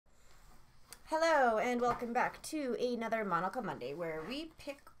Hello and welcome back to another Monocle Monday where we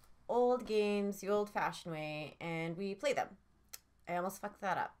pick old games the old-fashioned way and we play them. I almost fucked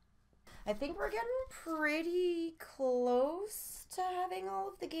that up. I think we're getting pretty close to having all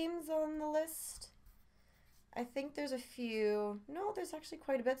of the games on the list. I think there's a few. No, there's actually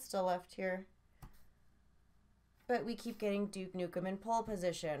quite a bit still left here. But we keep getting Duke Nukem in pole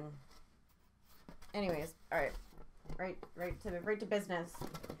position. Anyways, alright. Right to business.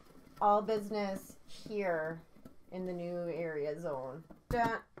 All business here in the new area zone.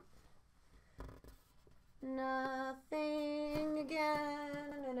 Dun. Nothing again.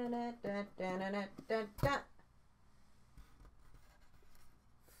 Fuck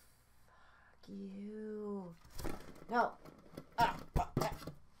you. No.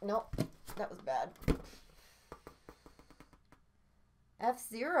 Nope. That was bad.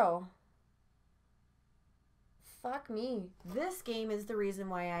 F-Zero. Fuck me. This game is the reason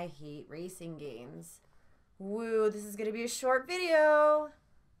why I hate racing games. Woo, this is gonna be a short video.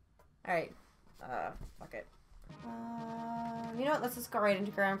 Alright. Fuck it. You know what? Let's just go right into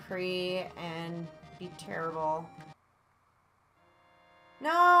Grand Prix and be terrible.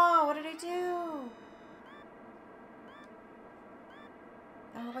 No! What did I do?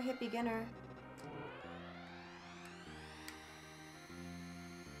 I hope I hit beginner.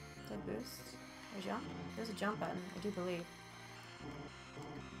 Did I boost? A jump? There's a jump button, I do believe.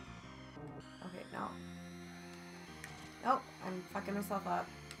 Okay, no. Nope, I'm fucking myself up.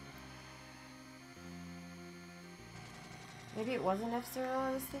 Maybe it wasn't F-Zero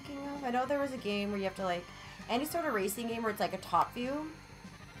I was thinking of? I know there was a game where you have to like, any sort of racing game where it's like a top view.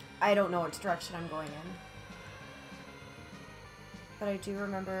 I don't know which direction I'm going in. But I do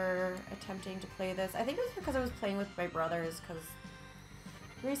remember attempting to play this. I think it was because I was playing with my brothers, because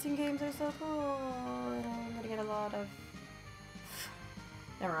racing games are so cool, and I'm gonna get a lot of...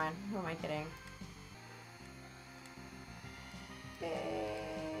 Never mind, who am I kidding? Yay,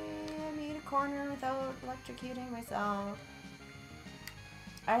 I made a corner without electrocuting myself.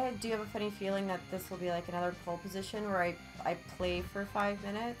 I do have a funny feeling that this will be like another pole position where I play for 5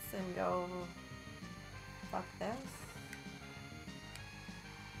 minutes and go, fuck this.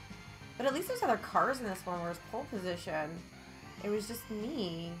 But at least there's other cars in this one where it's pole position. It was just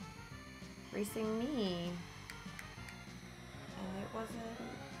me, racing me, and it wasn't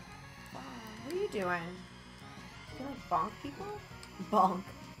fun. What are you doing? You like bonk people? Bonk.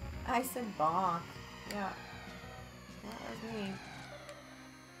 I said bonk. Yeah. That was me.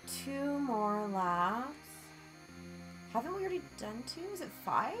 2 more laps. Haven't we already done 2? Is it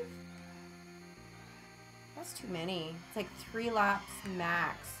 5? That's too many. It's like 3 laps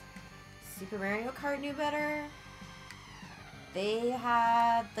max. Super Mario Kart knew better. They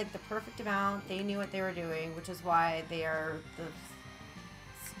had like the perfect amount. They knew what they were doing, which is why they are the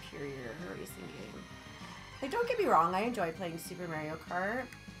superior racing game. Like, don't get me wrong, I enjoy playing Super Mario Kart.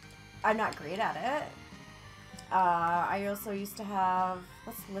 I'm not great at it. I also used to have,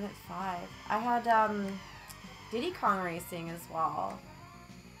 what's Limit 5? I had Diddy Kong Racing as well.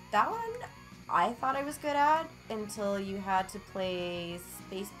 That one I thought I was good at until you had to play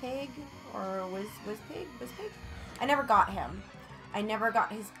Space Pig or Whiz Pig? I never got him. I never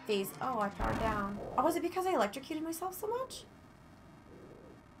got his face. Oh, I powered down. Oh, was it because I electrocuted myself so much?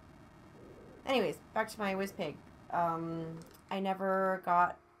 Anyways, back to my Whiz Pig. I never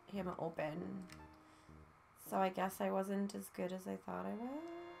got him open. So I guess I wasn't as good as I thought I was.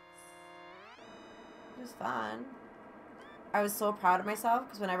 It was fun. I was so proud of myself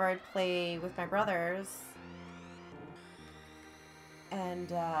because whenever I'd play with my brothers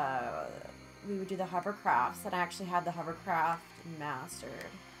and we would do the hovercrafts, and I actually had the hovercraft mastered.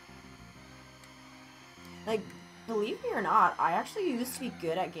 Like, believe me or not, I actually used to be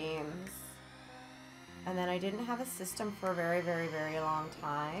good at games. And then I didn't have a system for a very, very, very long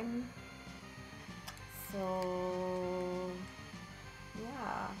time. So,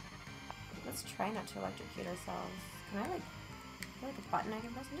 yeah. Let's try not to electrocute ourselves. Can I, like, is there like a button I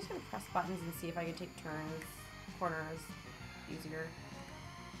can press? I'm just gonna press buttons and see if I can take turns, corners, easier.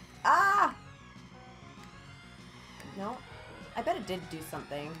 Ah! No. I bet it did do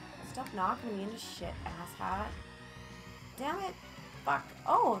something. Stop knocking me into shit, asshat. Damn it. Fuck.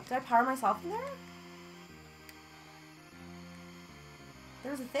 Oh, did I power myself in there?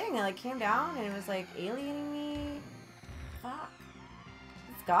 There was a thing that like came down and it was like alienating me. Fuck.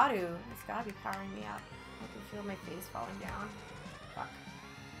 It's gotta be powering me up. I can feel my face falling down. Fuck.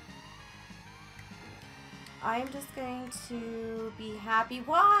 I'm just going to be happy.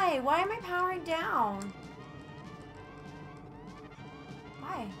 Why? Why am I powering down?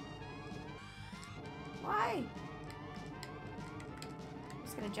 Why? Why? I'm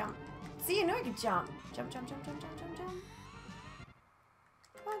just gonna jump. See, I know I could jump. Jump, jump, jump, jump, jump, jump, jump.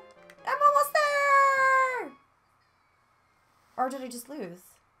 Come on. I'm almost there! Or did I just lose?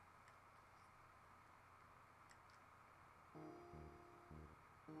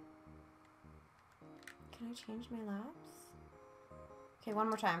 Can I change my laps? Okay, one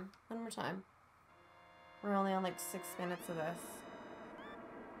more time. One more time. We're only on like 6 minutes of this.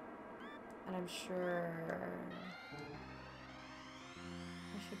 And I'm sure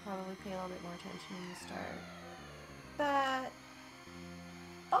I should probably pay a little bit more attention when you start. But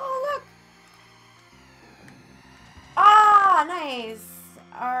oh look! Ah, nice!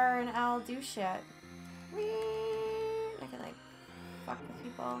 R and L do shit. Whee! I can like fuck with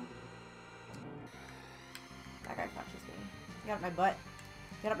people. That guy fucks me. Get up my butt.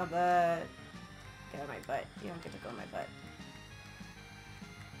 Get up my butt. Get out of my butt. You don't get to go in my butt.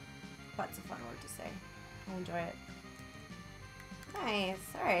 Butt's a fun word to say. I enjoy it. Nice.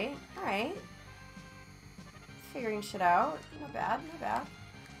 Alright. Alright. Figuring shit out. Not bad. Not bad.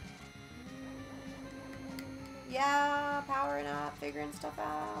 Yeah. Powering up. Figuring stuff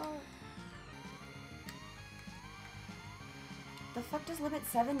out. The fuck does limit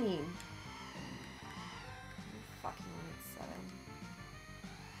 7 mean? Fucking limit 7.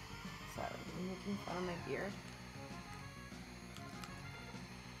 Sorry. I'm making fun of my beard.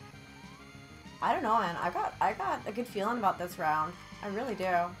 I don't know, man. I got a good feeling about this round. I really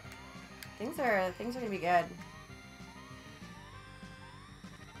do. Things are gonna be good. I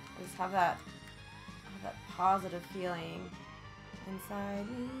just have that positive feeling inside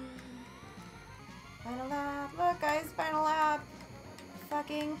me. Final lap. Look, guys, final lap.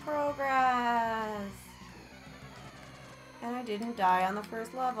 Fucking progress. And I didn't die on the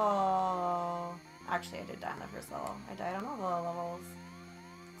first level. Actually, I did die on the first level. I died on all the levels.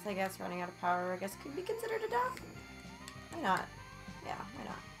 So I guess running out of power, I guess, could be considered a death. Why not? Yeah, why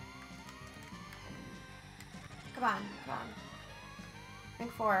not? Come on, come on.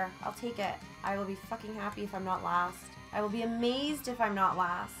 Rank 4. I'll take it. I will be fucking happy if I'm not last. I will be amazed if I'm not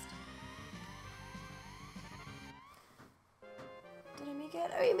last. Did I make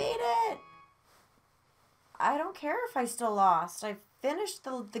it? I made it! I don't care if I still lost. I finished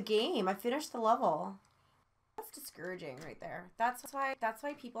the game. I finished the level. That's discouraging right there. That's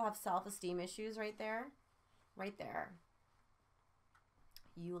why people have self-esteem issues right there. Right there.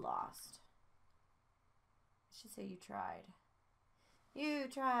 You lost. I should say you tried. You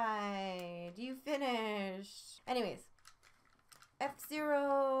tried. You finished. Anyways.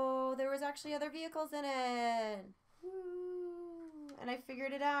 F-Zero. There was actually other vehicles in it. Woo. And I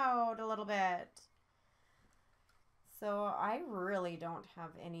figured it out a little bit. So I really don't have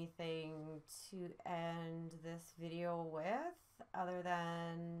anything to end this video with other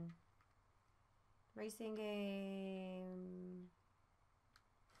than racing game.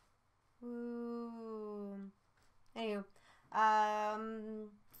 Woo. Anywho,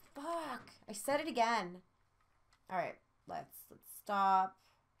 fuck. I said it again. All right, let's stop.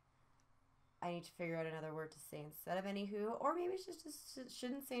 I need to figure out another word to say instead of anywho, or maybe it's just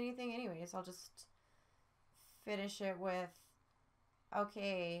shouldn't say anything anyways. I'll just finish it with,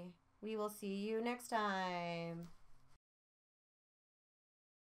 okay, we will see you next time.